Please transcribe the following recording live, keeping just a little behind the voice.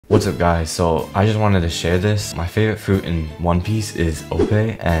What's up guys, so I just wanted to share this. My favorite fruit in One Piece is Ope,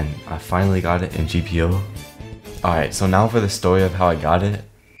 and I finally got it in GPO. Alright, so now for the story of how I got it.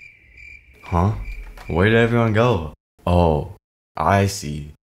 Huh? Where did everyone go? Oh, I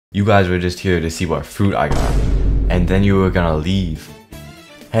see. You guys were just here to see what fruit I got, and then you were gonna leave.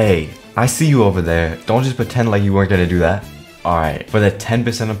 Hey, I see you over there. Don't just pretend like you weren't gonna do that. Alright, for the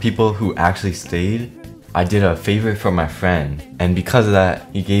 10% of people who actually stayed, I did a favor for my friend, and because of that,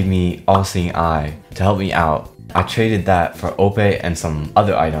 he gave me All-Seeing Eye to help me out. I traded that for Ope and some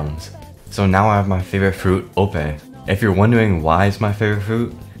other items. So now I have my favorite fruit, Ope. If you're wondering why it's my favorite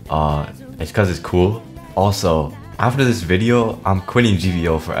fruit, it's because it's cool. Also, after this video, I'm quitting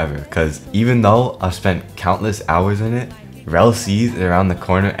GPO forever, because even though I've spent countless hours in it, Rel C's is around the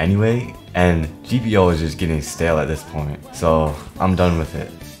corner anyway, and GPO is just getting stale at this point, so I'm done with it.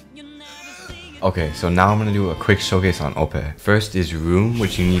 Okay, so now I'm gonna do a quick showcase on Ope. First is Room,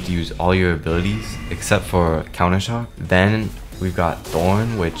 which you need to use all your abilities except for Counter Shock. Then we've got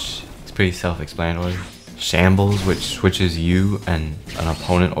Thorn, which is pretty self-explanatory. Shambles, which switches you and an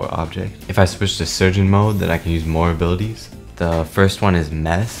opponent or object. If I switch to Surgeon mode, then I can use more abilities. The first one is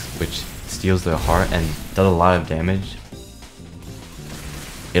Mess, which steals their heart and does a lot of damage.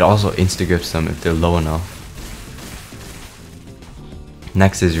 It also insta-grips them if they're low enough.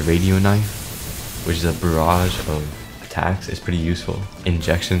 Next is Radio Knife, which is a barrage of attacks. It's pretty useful.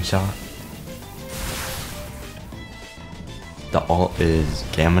 Injection Shot. The ult is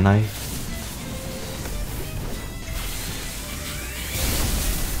Gamma Knife.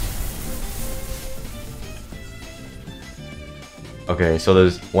 Okay, so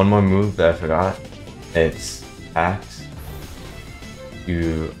there's one more move that I forgot. It's Axe.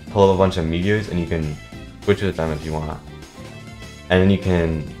 You pull up a bunch of meteors and you can switch with them if you want. And then you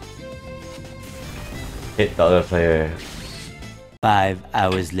can hit the other player. 5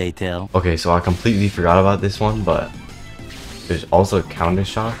 hours later. Okay, so I completely forgot about this one, but there's also Counter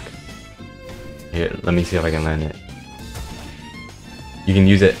Shock. Here, let me see if I can land it. You can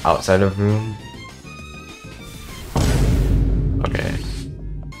use it outside of Room. Okay.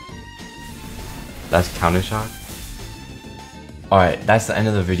 That's Counter Shock. Alright, that's the end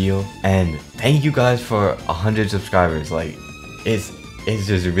of the video, and thank you guys for 100 subscribers. Like, it's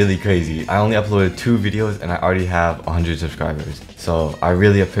just really crazy. I only uploaded 2 videos and I already have 100 subscribers. So I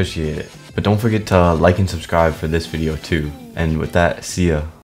really appreciate it. But don't forget to like and subscribe for this video too. And with that, see ya.